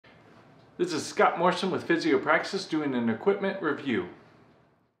This is Scott Morrison with Physiopraxis doing an equipment review.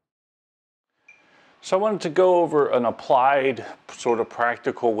 So I wanted to go over an applied, sort of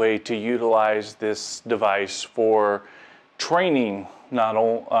practical way to utilize this device for training. Not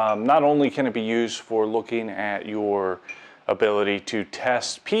only can it be used for looking at your ability to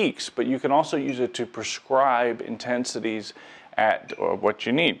test peaks, but you can also use it to prescribe intensities at what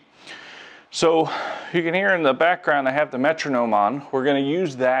you need. So you can hear in the background I have the metronome on. We're going to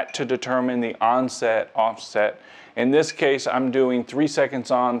use that to determine the onset, offset. In this case, I'm doing 3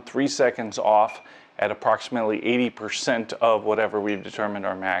 seconds on, 3 seconds off at approximately 80% of whatever we've determined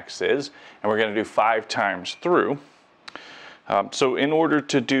our max is. And we're going to do 5 times through. So in order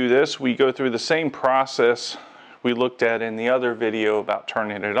to do this, we go through the same process we looked at in the other video about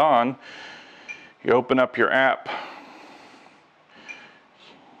turning it on. You open up your app,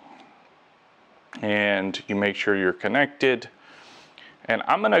 and you make sure you're connected. And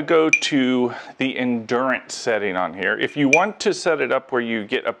I'm going to go to the endurance setting on here. If you want to set it up where you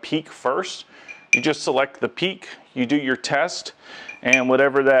get a peak first, you just select the peak, you do your test, and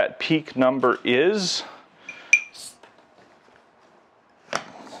whatever that peak number is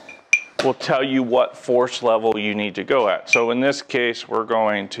will tell you what force level you need to go at. So in this case, we're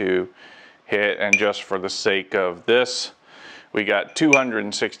going to hit, and just for the sake of this, we got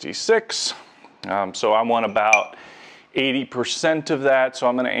 266. So I want about 80% of that, so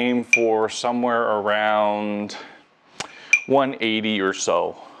I'm going to aim for somewhere around 180 or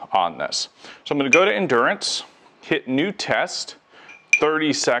so on this. So I'm going to go to endurance, hit new test,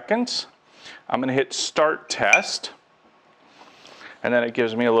 30 seconds. I'm going to hit start test, and then it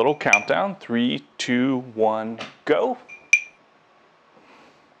gives me a little countdown, 3, 2, 1, go.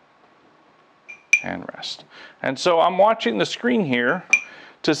 And rest. And so I'm watching the screen here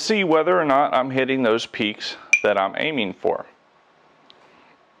to see whether or not I'm hitting those peaks that I'm aiming for.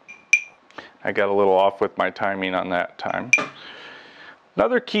 I got a little off with my timing on that time.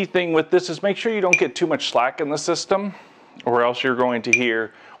 Another key thing with this is make sure you don't get too much slack in the system, or else you're going to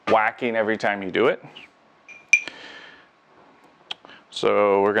hear whacking every time you do it.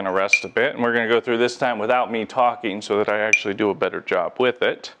 So we're going to rest a bit, and we're going to go through this time without me talking so that I actually do a better job with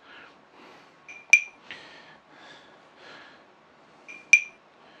it.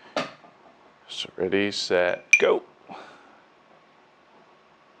 So ready, set, go.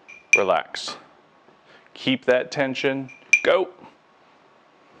 Relax. Keep that tension, go.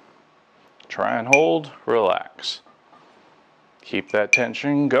 Try and hold, relax. Keep that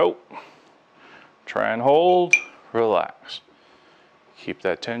tension, go. Try and hold, relax. Keep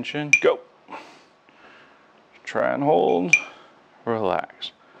that tension, go. Try and hold,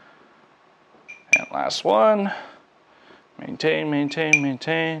 relax. And last one. Maintain, maintain,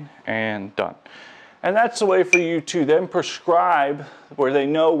 maintain, and done. And that's the way for you to then prescribe where they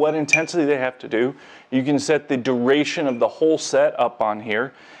know what intensity they have to do. You can set the duration of the whole set up on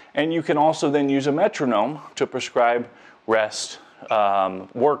here. And you can also then use a metronome to prescribe rest,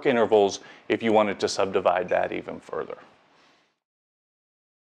 work intervals if you wanted to subdivide that even further.